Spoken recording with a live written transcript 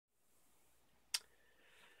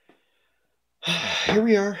Here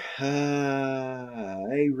we are.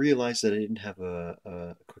 I realized that I didn't have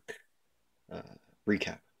a quick uh,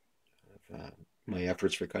 recap of my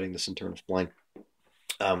efforts for cutting this internal spline.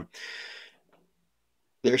 Um,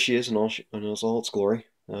 there she is in all its glory.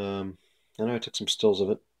 I know I took some stills of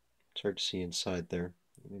it. It's hard to see inside there.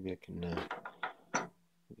 Maybe I can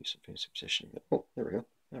do some fancy positioning. Oh, there we go.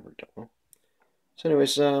 That worked out well. So,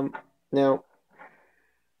 anyways, now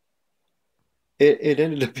it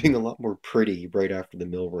ended up being a lot more pretty right after the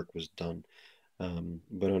millwork was done.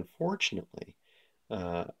 But unfortunately,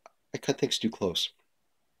 uh, I cut things too close.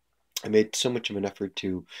 I made so much of an effort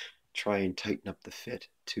to try and tighten up the fit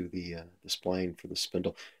to the spline for the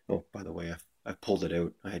spindle. Oh, by the way, I've pulled it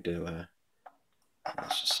out. I had to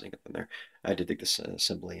let's just sitting up in there. I had to dig this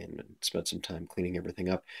assembly in and spent some time cleaning everything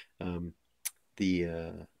up. Um, the,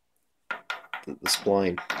 the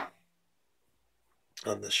spline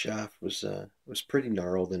on the shaft was pretty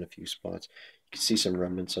gnarled in a few spots. You can see some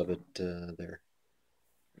remnants of it there.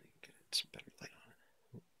 Get some better light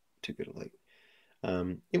on it. Too good a light.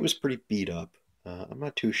 It was pretty beat up. I'm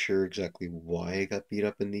not too sure exactly why it got beat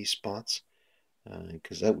up in these spots,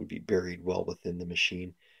 because that would be buried well within the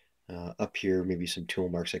machine. Up here, maybe some tool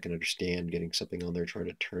marks I can understand, getting something on there, trying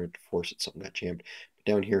to turn it to force it, something got jammed. But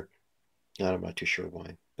down here, I'm not too sure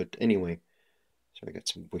why. But anyway, so I got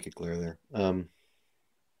some wicked glare there.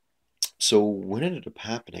 So what ended up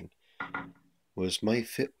happening was my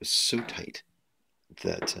fit was so tight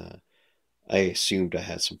that I assumed I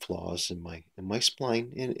had some flaws in my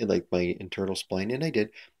spline, in like my internal spline, and I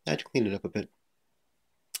did. I had to clean it up a bit.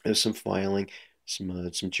 There's some filing,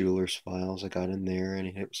 some jeweler's files I got in there, and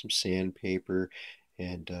I hit with some sandpaper.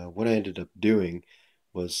 And what I ended up doing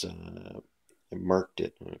was I marked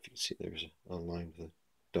it. I don't know if you can see there's a line with a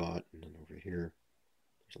dot, and then over here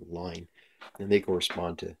there's a line, and they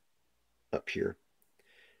correspond to up here.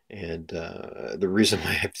 And the reason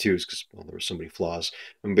why I have to is because well, there were so many flaws.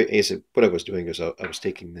 And basically, what I was doing is I was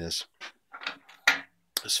taking this, I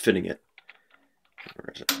was fitting it.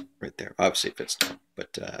 Where is it? Right there. Obviously, it fits now,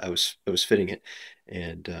 but I was fitting it,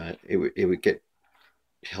 and it would get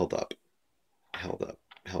held up, held up,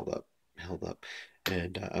 held up, held up,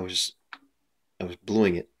 and I was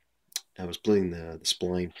bluing it. I was bluing the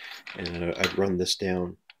spline, and I'd run this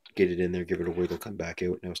down, get it in there, give it a wiggle, come back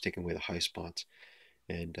out, and I was taking away the high spots.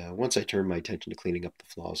 And once I turned my attention to cleaning up the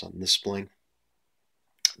flaws on this spline,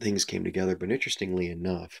 things came together. But interestingly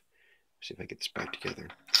enough, see if I get this back together.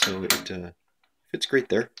 So it fits great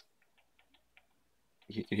there.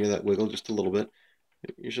 You can hear that wiggle just a little bit.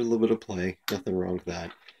 There's a little bit of play. Nothing wrong with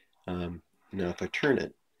that. Now if I turn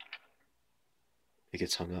it, it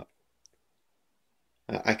gets hung up.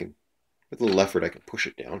 I can, with a little effort, I can push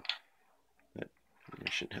it down, but I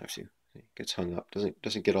shouldn't have to. It gets hung up.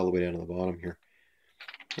 Doesn't get all the way down to the bottom here.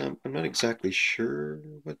 I'm not exactly sure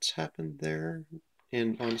what's happened there,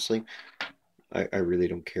 and honestly, I really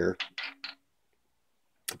don't care.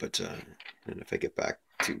 But and if I get back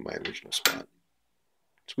to my original spot,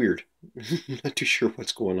 it's weird. Not too sure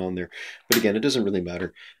what's going on there. But again, it doesn't really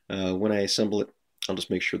matter. When I assemble it, I'll just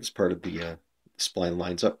make sure this part of the spline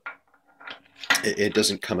lines up. It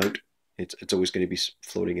doesn't come out. It's always going to be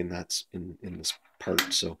floating in in this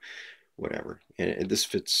part. So whatever. And this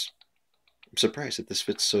fits. I'm surprised that this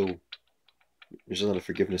fits so. There's a lot of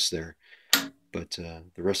forgiveness there, but the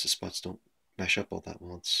rest of the spots don't mesh up all that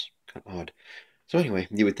well. It's kind of odd. So anyway,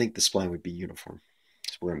 you would think the spline would be uniform.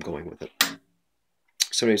 That's where I'm going with it.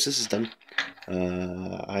 So anyways, this is done.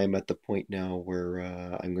 I'm at the point now where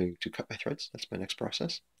I'm going to cut my threads. That's my next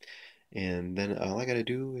process. And then all I got to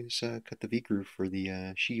do is cut the V-groove for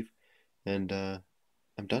the sheave, and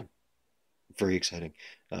I'm done. Very exciting.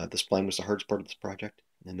 The spline was the hardest part of this project,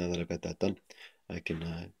 and now that I've got that done, I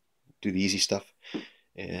can do the easy stuff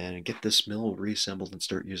and get this mill reassembled and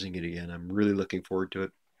start using it again. I'm really looking forward to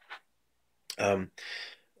it. Um,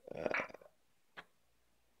 uh,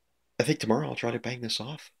 I think tomorrow I'll try to bang this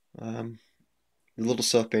off. The little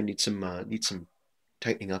stuff there needs some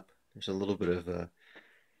tightening up. There's a little bit of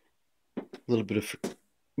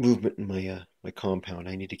movement in my compound.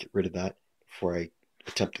 I need to get rid of that before I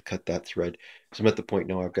attempt to cut that thread. So I'm at the point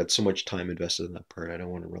now I've got so much time invested in that part. I don't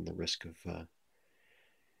want to run the risk of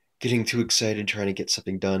getting too excited trying to get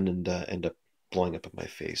something done and end up blowing up in my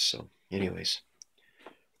face. So, anyways,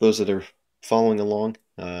 those that are following along,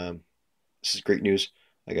 this is great news.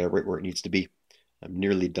 I got it right where it needs to be. I'm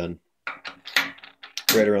nearly done.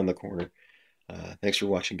 Right around the corner. Thanks for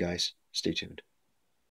watching, guys. Stay tuned.